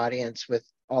listening audience with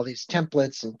all these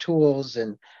templates and tools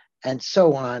and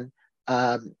so on?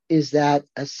 Is that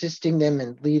assisting them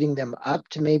and leading them up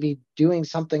to maybe doing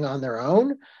something on their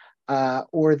own,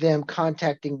 or them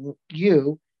contacting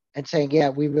you and saying, yeah,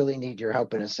 we really need your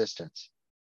help and assistance?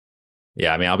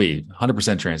 Yeah, I mean, I'll be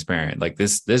 100% transparent. Like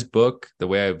this book, the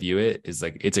way I view it is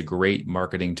like, it's a great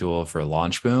marketing tool for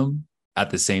Launchboom, at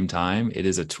the same time, it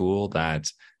is a tool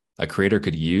that a creator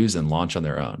could use and launch on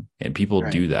their own. And people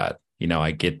do that.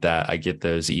 I get that. I get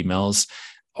those emails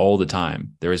all the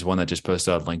time. There was one that just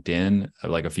posted on LinkedIn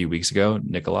like a few weeks ago.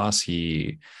 Nicholas,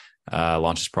 he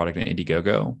launched his product in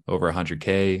Indiegogo, over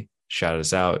 100K, shouted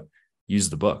us out, use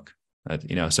the book.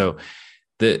 So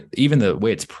even the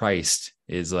way it's priced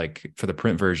is like, for the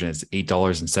print version, it's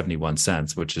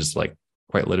 $8.71, which is like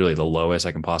quite literally the lowest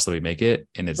I can possibly make it.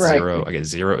 And it's zero. I get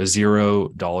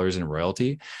 $0 in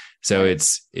royalty. So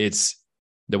it's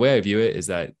the way I view it is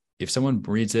that if someone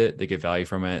reads it, they get value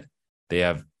from it. They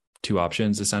have two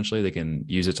options. Essentially, they can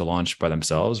use it to launch by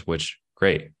themselves, which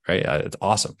great, right? It's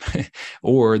awesome.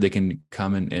 Or they can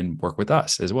come and work with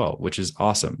us as well, which is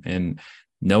awesome. And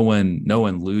no one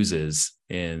loses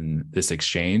in this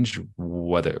exchange,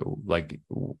 whether like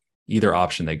either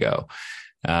option they go,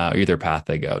 either path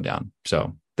they go down.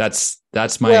 So that's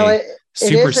my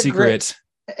super secret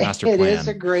master plan. It is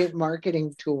a great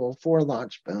marketing tool for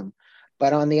LaunchBoom.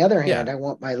 But on the other hand, I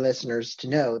want my listeners to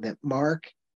know that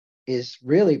Mark is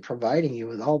really providing you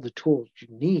with all the tools you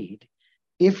need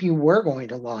if you were going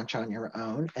to launch on your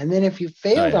own. And then if you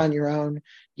failed on your own,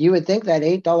 you would think that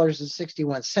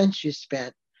 $8.61 you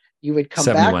spent, you would come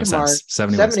back to Mark,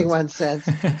 71 cents,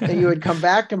 and you would come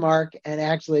back to Mark and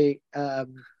actually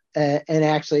get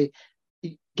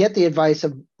the advice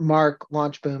of Mark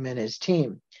LaunchBoom and his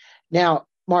team. Now,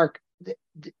 Mark,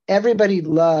 everybody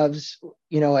loves,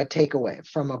 a takeaway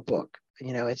from a book.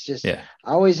 It's just, I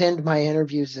always end my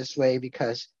interviews this way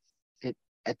because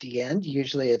at the end,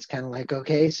 usually it's kind of like,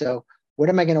 okay, so what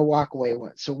am I going to walk away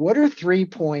with? So what are 3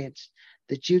 points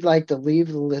that you'd like to leave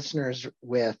the listeners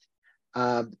with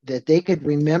that they could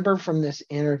remember from this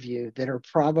interview that are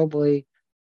probably,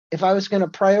 if I was going to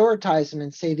prioritize them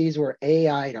and say these were A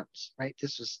items, right?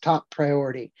 This was top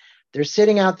priority. They're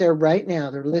sitting out there right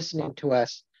now. They're listening to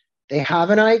us. They have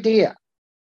an idea.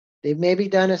 They've maybe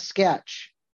done a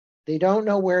sketch. They don't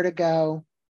know where to go.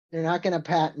 They're not going to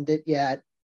patent it yet.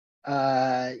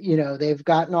 They've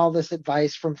gotten all this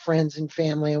advice from friends and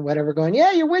family and whatever going,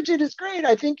 yeah, your widget is great.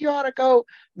 I think you ought to go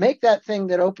make that thing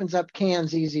that opens up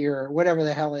cans easier or whatever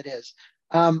the hell it is.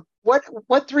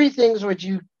 What 3 things would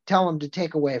you tell them to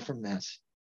take away from this?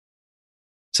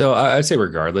 So I'd say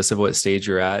regardless of what stage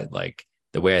you're at, like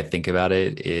the way I think about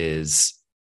it is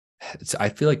I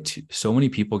feel like so many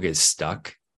people get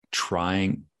stuck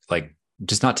trying, like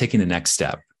just not taking the next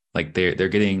step. Like they're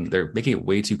making it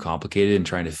way too complicated and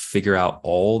trying to figure out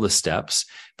all the steps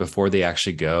before they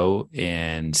actually go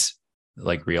and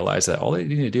like realize that all they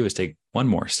need to do is take one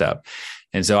more step.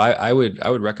 And so I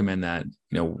would recommend that,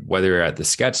 whether you're at the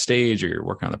sketch stage or you're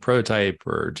working on the prototype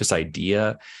or just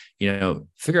idea,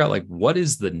 figure out like, what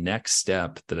is the next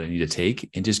step that I need to take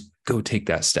and just go take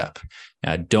that step.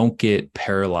 Don't get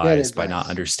paralyzed by not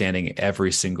understanding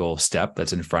every single step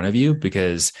that's in front of you,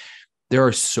 because there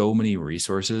are so many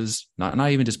resources, not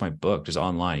even just my book, just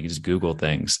online. You can just Google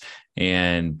things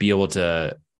and be able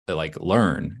to like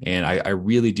learn. And I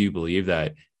really do believe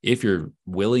that if you're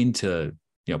willing to,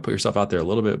 put yourself out there a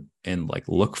little bit and like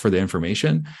look for the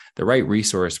information, the right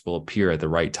resource will appear at the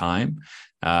right time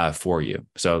for you.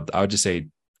 So I would just say,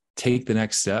 take the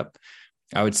next step.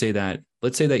 I would say that,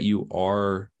 let's say that you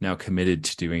are now committed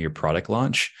to doing your product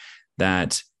launch,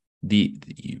 that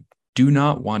you do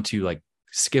not want to like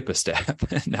skip a step.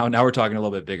 Now we're talking a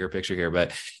little bit bigger picture here,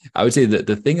 but I would say that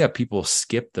the thing that people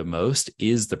skip the most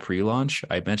is the pre-launch.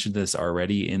 I mentioned this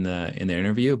already in the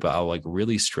interview, but I'll like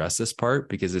really stress this part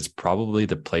because it's probably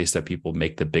the place that people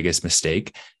make the biggest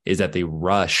mistake, is that they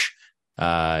rush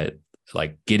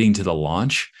like getting to the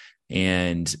launch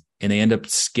and they end up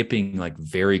skipping like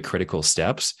very critical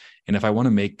steps. And if I want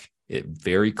to make it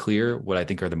very clear what I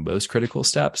think are the most critical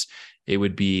steps, it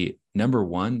would be, number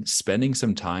one, spending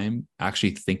some time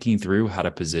actually thinking through how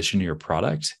to position your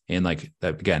product. And like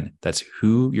that, again, that's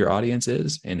who your audience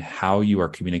is and how you are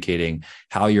communicating,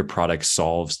 how your product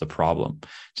solves the problem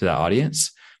to that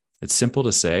audience. It's simple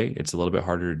to say, it's a little bit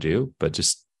harder to do, but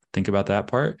just think about that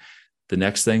part. The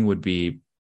next thing would be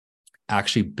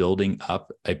actually building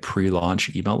up a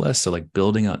pre-launch email list. So like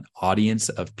building an audience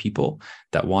of people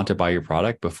that want to buy your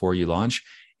product before you launch.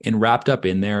 And wrapped up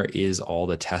in there is all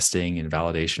the testing and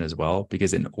validation as well,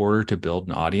 because in order to build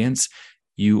an audience,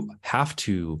 you have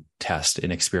to test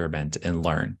and experiment and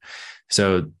learn.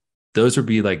 So those would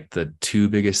be like the 2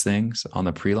 biggest things on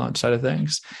the pre-launch side of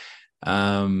things.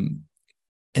 And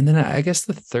then I guess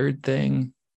the third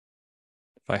thing,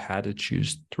 if I had to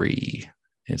choose 3,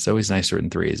 it's always nicer in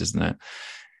 3s, isn't it?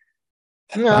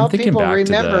 I'm No, thinking people back to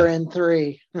remember the, in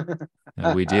 3.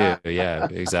 we do. Yeah,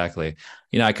 exactly.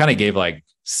 I kind of gave like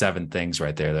 7 things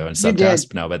right there though in You did.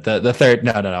 subtasks. No, but the third,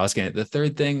 no, I was getting the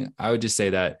third thing. I would just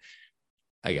say that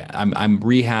I'm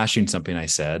rehashing something I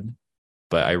said,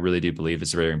 but I really do believe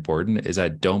it's very important is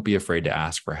that don't be afraid to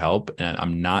ask for help. And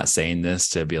I'm not saying this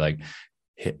to be like,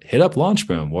 hit up Launch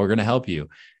Boom. We're going to help you.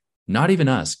 Not even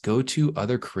us. Go to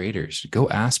other creators. Go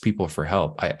ask people for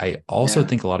help. I also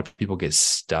think a lot of people get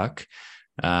stuck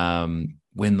when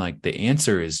like the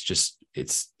answer is just,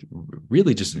 it's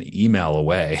really just an email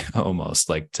away almost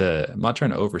I'm not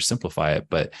trying to oversimplify it,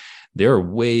 but there are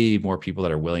way more people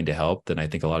that are willing to help than I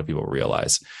think a lot of people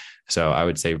realize. So I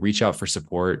would say reach out for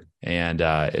support, and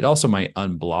it also might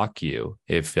unblock you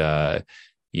if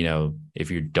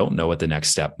you don't know what the next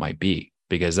step might be,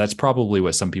 because that's probably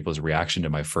what some people's reaction to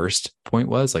my first point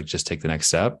was, like, just take the next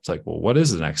step. It's like, well, what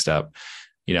is the next step?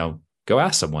 Go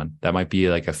ask someone that might be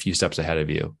like a few steps ahead of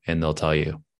you, and they'll tell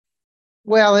you.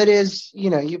 Well, it is,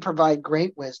 you provide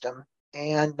great wisdom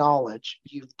and knowledge.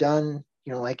 You've done,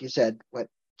 like you said,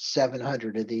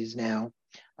 700 of these now.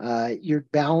 You're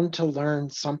bound to learn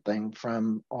something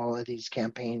from all of these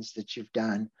campaigns that you've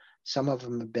done. Some of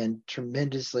them have been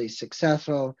tremendously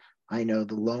successful. I know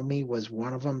the Lomi was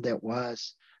one of them that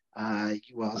was.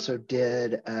 You also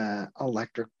did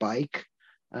electric bike.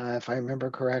 If I remember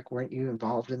correct, weren't you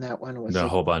involved in that one? A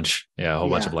whole bunch. Yeah, a whole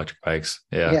bunch of electric bikes.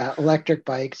 Yeah, electric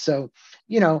bikes. So,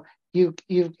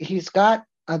 he's got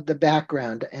the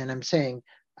background, and I'm saying,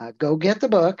 go get the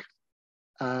book.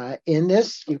 In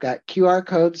this, you've got QR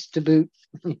codes to boot.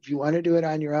 If you want to do it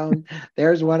on your own,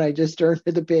 there's one I just turned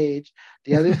to the page.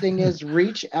 The other thing is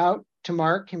reach out to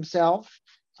Mark himself.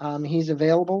 He's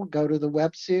available. Go to the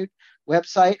website,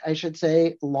 I should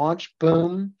say,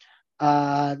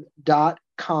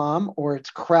 launchboom.com, or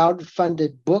it's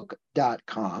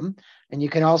crowdfundedbook.com. And you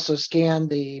can also scan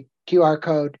the QR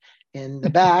code in the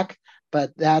back,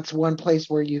 but that's one place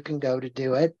where you can go to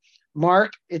do it.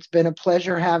 Mark, it's been a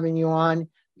pleasure having you on.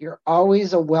 You're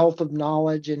always a wealth of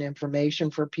knowledge and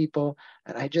information for people.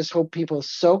 And I just hope people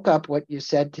soak up what you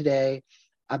said today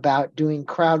about doing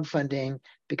crowdfunding,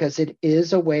 because it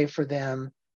is a way for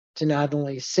them to not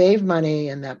only save money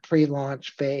in that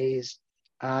pre-launch phase,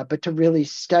 but to really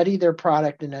study their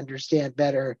product and understand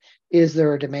better, is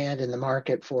there a demand in the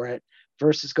market for it,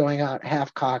 versus going out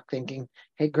half-cocked thinking,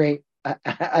 hey, great,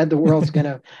 the world's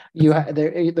gonna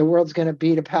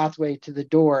beat a pathway to the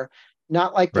door.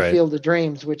 Not like the Field of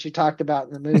Dreams, which you talked about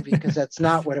in the movie, because that's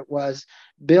not what it was.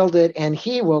 Build it and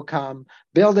he will come.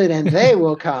 Build it and they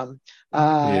will come.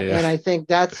 And I think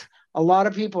that's a lot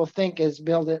of people think is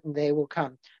build it and they will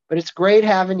come. But it's great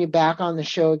having you back on the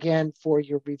show again for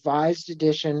your revised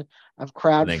edition of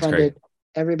Crowdfunded.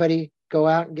 Everybody go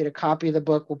out and get a copy of the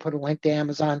book. We'll put a link to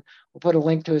Amazon. We'll put a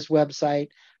link to his website.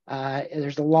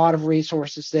 There's a lot of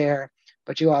resources there,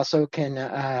 but you also can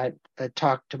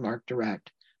talk to Mark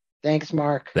direct. Thanks,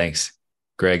 Mark. Thanks,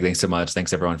 Greg. Thanks so much.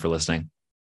 Thanks, everyone, for listening.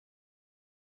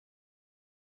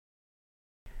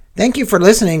 Thank you for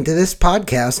listening to this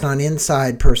podcast on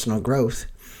Inside Personal Growth.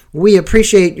 We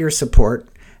appreciate your support.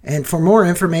 And for more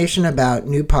information about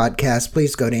new podcasts,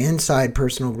 please go to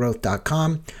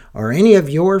InsidePersonalGrowth.com or any of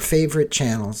your favorite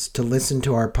channels to listen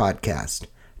to our podcast.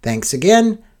 Thanks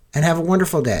again, and have a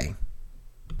wonderful day.